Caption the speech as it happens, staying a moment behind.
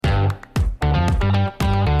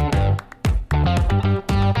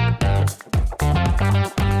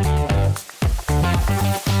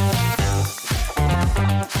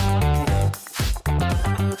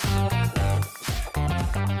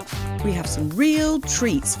real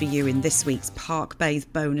treats for you in this week's Park Bathe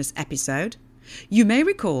bonus episode. You may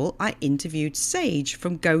recall I interviewed Sage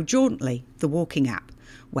from Go Jauntily, the walking app.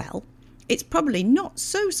 Well, it's probably not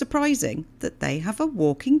so surprising that they have a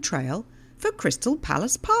walking trail for Crystal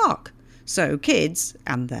Palace Park, so kids,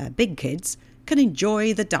 and their big kids, can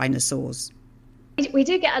enjoy the dinosaurs. We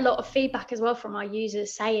do get a lot of feedback as well from our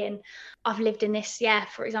users saying, I've lived in this,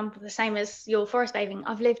 for example, the same as your forest bathing,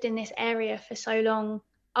 I've lived in this area for so long.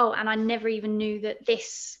 Oh, and I never even knew that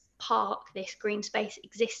this park, this green space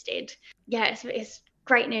existed. Yeah, it's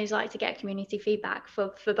great news, like to get community feedback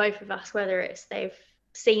for both of us, whether it's they've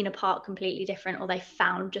seen a park completely different or they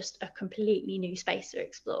found just a completely new space to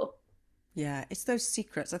explore. Yeah, it's those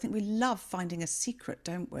secrets. I think we love finding a secret,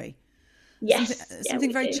 don't we? Yes.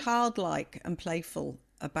 Something very childlike and playful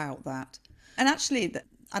about that. And actually,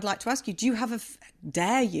 I'd like to ask you,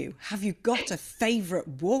 have you got a favourite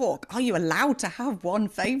walk? Are you allowed to have one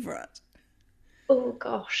favourite? Oh,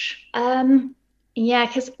 gosh. Yeah,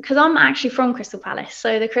 because I'm actually from Crystal Palace.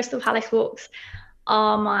 So the Crystal Palace walks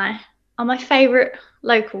are my favourite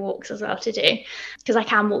local walks as well to do, because I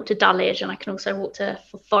can walk to Dulwich and I can also walk to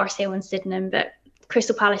Forest Hill and Sydenham. But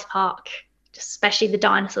Crystal Palace Park, especially the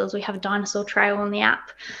dinosaurs, we have a dinosaur trail on the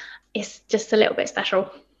app. It's just a little bit special.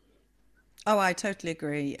 Oh, I totally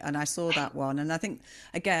agree. And I saw that one. And I think,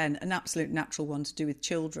 again, an absolute natural one to do with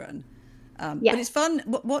children. But it's fun.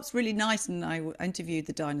 What's really nice, and I interviewed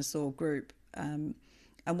the dinosaur group, and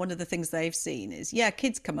one of the things they've seen is,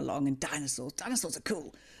 kids come along and dinosaurs are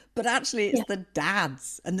cool. But actually it's the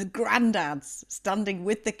dads and the granddads standing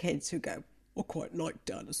with the kids who go, I quite like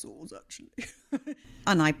dinosaurs, actually.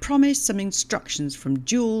 And I promised some instructions from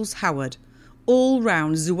Jules Howard,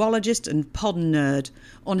 all-round zoologist and pond nerd,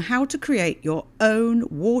 on how to create your own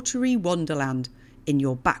watery wonderland in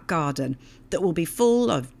your back garden that will be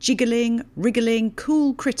full of jiggling, wriggling,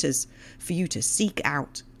 cool critters for you to seek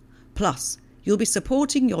out. Plus, you'll be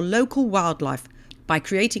supporting your local wildlife by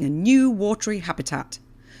creating a new watery habitat.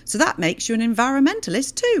 So that makes you an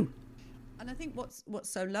environmentalist too. And I think what's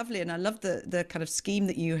so lovely, and I love the kind of scheme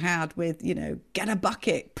that you had with, get a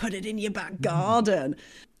bucket, put it in your back garden.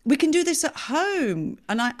 We can do this at home.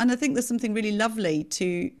 And I think there's something really lovely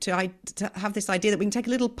to have this idea that we can take a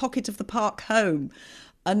little pocket of the park home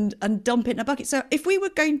and dump it in a bucket. So if we were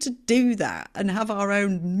going to do that and have our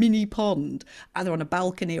own mini pond, either on a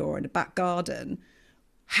balcony or in a back garden,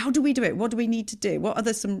 how do we do it? What do we need to do? Are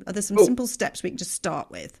there some simple steps we can just start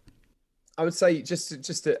with? I would say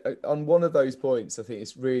just on one of those points, I think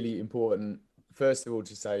it's really important, first of all,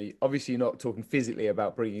 to say, obviously you're not talking physically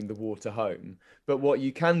about bringing the water home, but what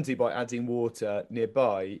you can do by adding water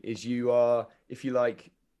nearby is if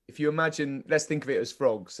you imagine, let's think of it as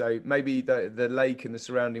frogs. So maybe the lake and the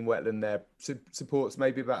surrounding wetland there supports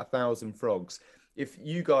maybe about 1,000 frogs. If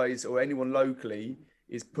you guys or anyone locally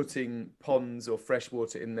is putting ponds or fresh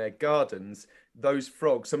water in their gardens,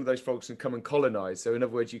 some of those frogs can come and colonize. So in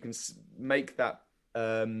other words, you can make that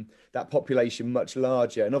population much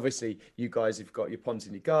larger. And obviously you guys have got your ponds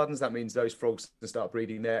in your gardens. That means those frogs can start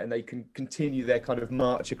breeding there and they can continue their kind of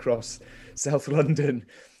march across South London.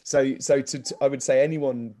 So I would say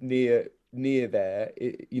anyone near there,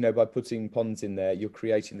 by putting ponds in there, you're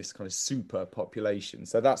creating this kind of super population.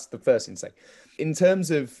 So that's the first thing to say. In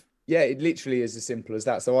terms of, it literally is as simple as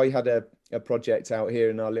that. So I had a project out here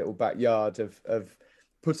in our little backyard of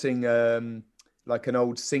putting like an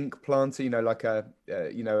old sink planter,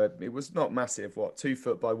 it was not massive, 2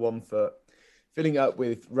 foot by 1 foot, filling it up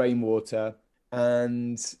with rainwater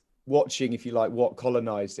and watching, if you like, what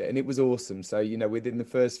colonized it. And it was awesome. So, within the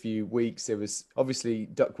first few weeks, there was obviously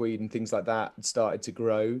duckweed and things like that started to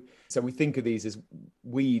grow. So we think of these as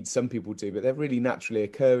weeds, some people do, but they're really naturally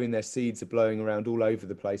occurring. Their seeds are blowing around all over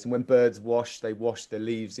the place. And when birds they wash their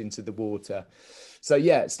leaves into the water. So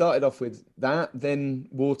it started off with that. Then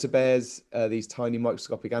water bears, these tiny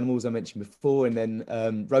microscopic animals I mentioned before, and then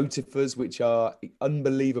rotifers, which are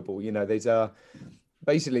unbelievable. These are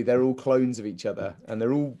basically, they're all clones of each other and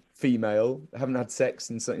they're all female, haven't had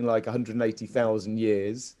sex in something like 180,000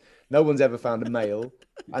 years. No one's ever found a male,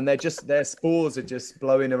 and their spores are just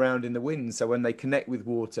blowing around in the wind. So when they connect with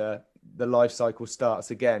water, the life cycle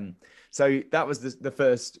starts again. So that was the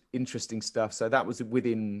first interesting stuff. So that was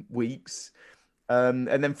within weeks. And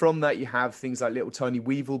then from that, you have things like little tiny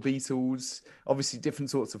weevil beetles, obviously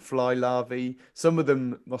different sorts of fly larvae, some of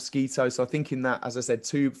them mosquitoes. So I think in that, as I said,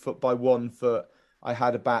 2 foot by 1 foot, I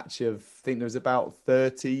had a batch of, I think there was about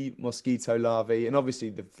 30 mosquito larvae. And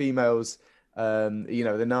obviously the females, the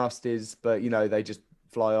nasties, but, they just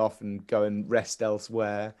fly off and go and rest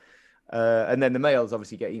elsewhere. And then the males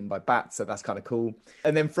obviously get eaten by bats, so that's kind of cool.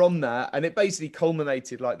 And then from that, and it basically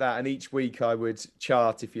culminated like that. And each week I would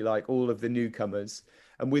chart, if you like, all of the newcomers.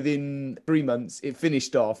 And within 3 months, it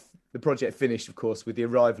finished off. The project finished, of course, with the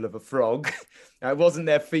arrival of a frog. Now, it wasn't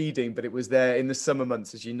there feeding, but it was there in the summer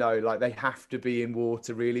months, as you know, like they have to be in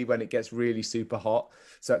water really when it gets really super hot.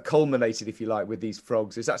 So it culminated, if you like, with these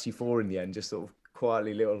frogs. There's actually 4 in the end, just sort of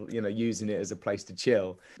quietly little, using it as a place to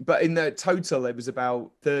chill. But in the total, it was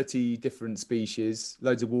about 30 different species,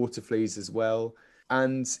 loads of water fleas as well.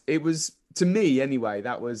 And it was, to me anyway,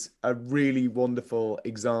 that was a really wonderful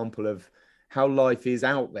example of how life is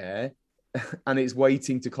out there and it's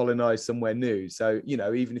waiting to colonize somewhere new. So,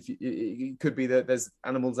 even if it could be that there's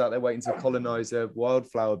animals out there waiting to colonize a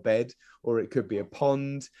wildflower bed, or it could be a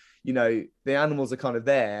pond, the animals are kind of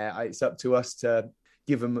there. It's up to us to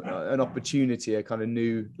give them an opportunity, a kind of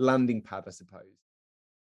new landing pad, I suppose.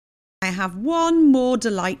 I have one more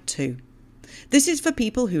delight too. This is for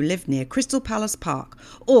people who live near Crystal Palace Park,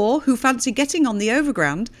 or who fancy getting on the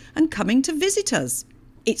overground and coming to visit us.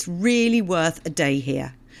 It's really worth a day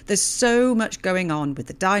here. There's so much going on with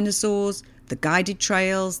the dinosaurs, the guided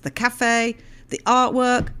trails, the cafe, the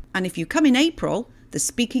artwork, and if you come in April, the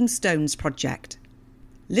Speaking Stones project.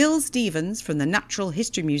 Lil Stevens from the Natural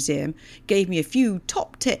History Museum gave me a few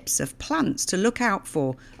top tips of plants to look out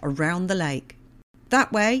for around the lake.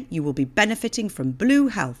 That way you will be benefiting from blue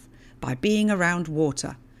health by being around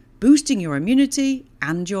water, boosting your immunity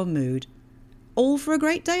and your mood. All for a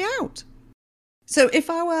great day out. So if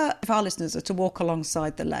our listeners are to walk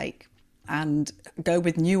alongside the lake and go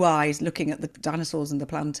with new eyes looking at the dinosaurs and the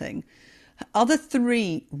planting, are there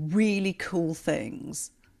 3 really cool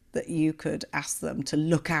things that you could ask them to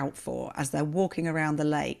look out for as they're walking around the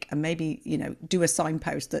lake, and maybe, do a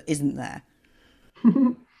signpost that isn't there?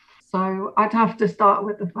 So I'd have to start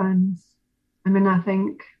with the ferns. I mean, I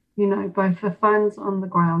think, both the ferns on the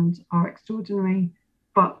ground are extraordinary,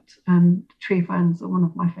 but tree ferns are one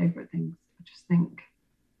of my favourite things. I just think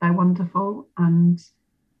they're wonderful. And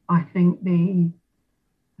I think I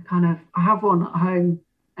have one at home,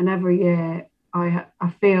 and every year I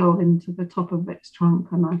feel into the top of its trunk,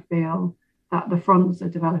 and I feel that the fronds are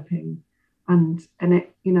developing, and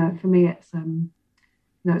it, for me, it's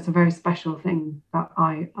it's a very special thing that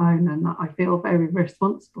I own, and that I feel very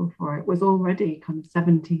responsible for. It was already kind of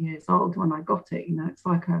 70 years old when I got it. It's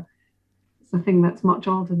like it's a thing that's much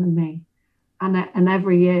older than me, and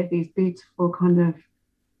every year these beautiful kind of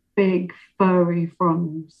big furry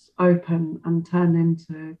fronds open and turn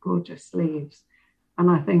into gorgeous leaves. And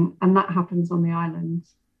I think, and that happens on the island,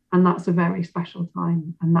 and that's a very special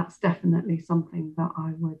time. And that's definitely something that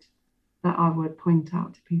I would point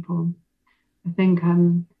out to people. I think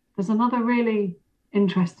there's another really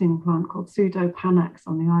interesting plant called Pseudopanax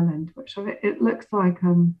on the island, which it looks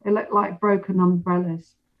like broken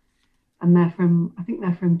umbrellas, and I think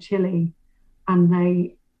they're from Chile,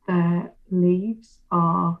 and their leaves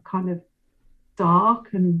are kind of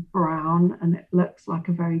dark and brown, and it looks like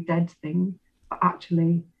a very dead thing. But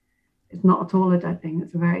actually, it's not at all a dead thing.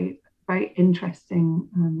 It's a very, very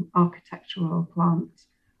interesting architectural plant.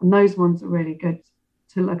 And those ones are really good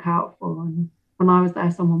to look out for. And when I was there,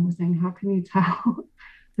 someone was saying, how can you tell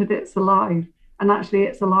that it's alive? And actually,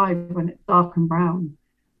 it's alive when it's dark and brown.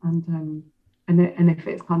 And if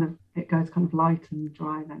it's it goes kind of light and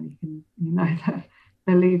dry, then you know that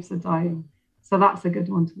the leaves are dying. So that's a good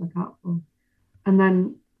one to look out for. And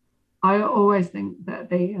then I always think that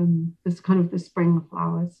the spring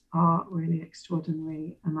flowers are really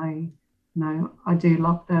extraordinary, and I do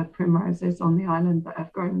love the primroses on the island that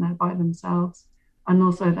have grown there by themselves, and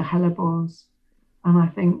also the hellebores. And I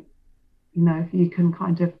think, if you can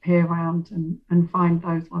kind of peer around and find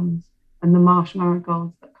those ones, and the marsh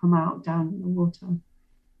marigolds that come out down in the water,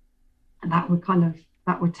 and that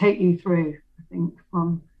would take you through, I think,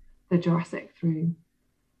 from the Jurassic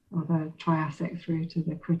or the Triassic through to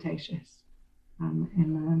the Cretaceous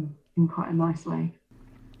in quite a nice way.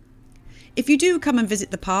 If you do come and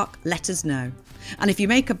visit the park, let us know. And if you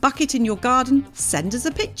make a bucket in your garden, send us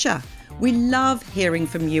a picture. We love hearing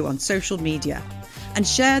from you on social media. And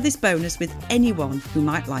share this bonus with anyone who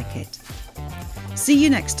might like it. See you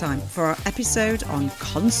next time for our episode on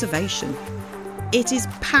conservation. It is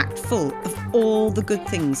packed full of all the good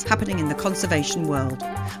things happening in the conservation world,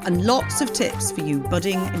 and lots of tips for you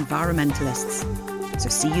budding environmentalists. So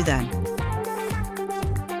see you then.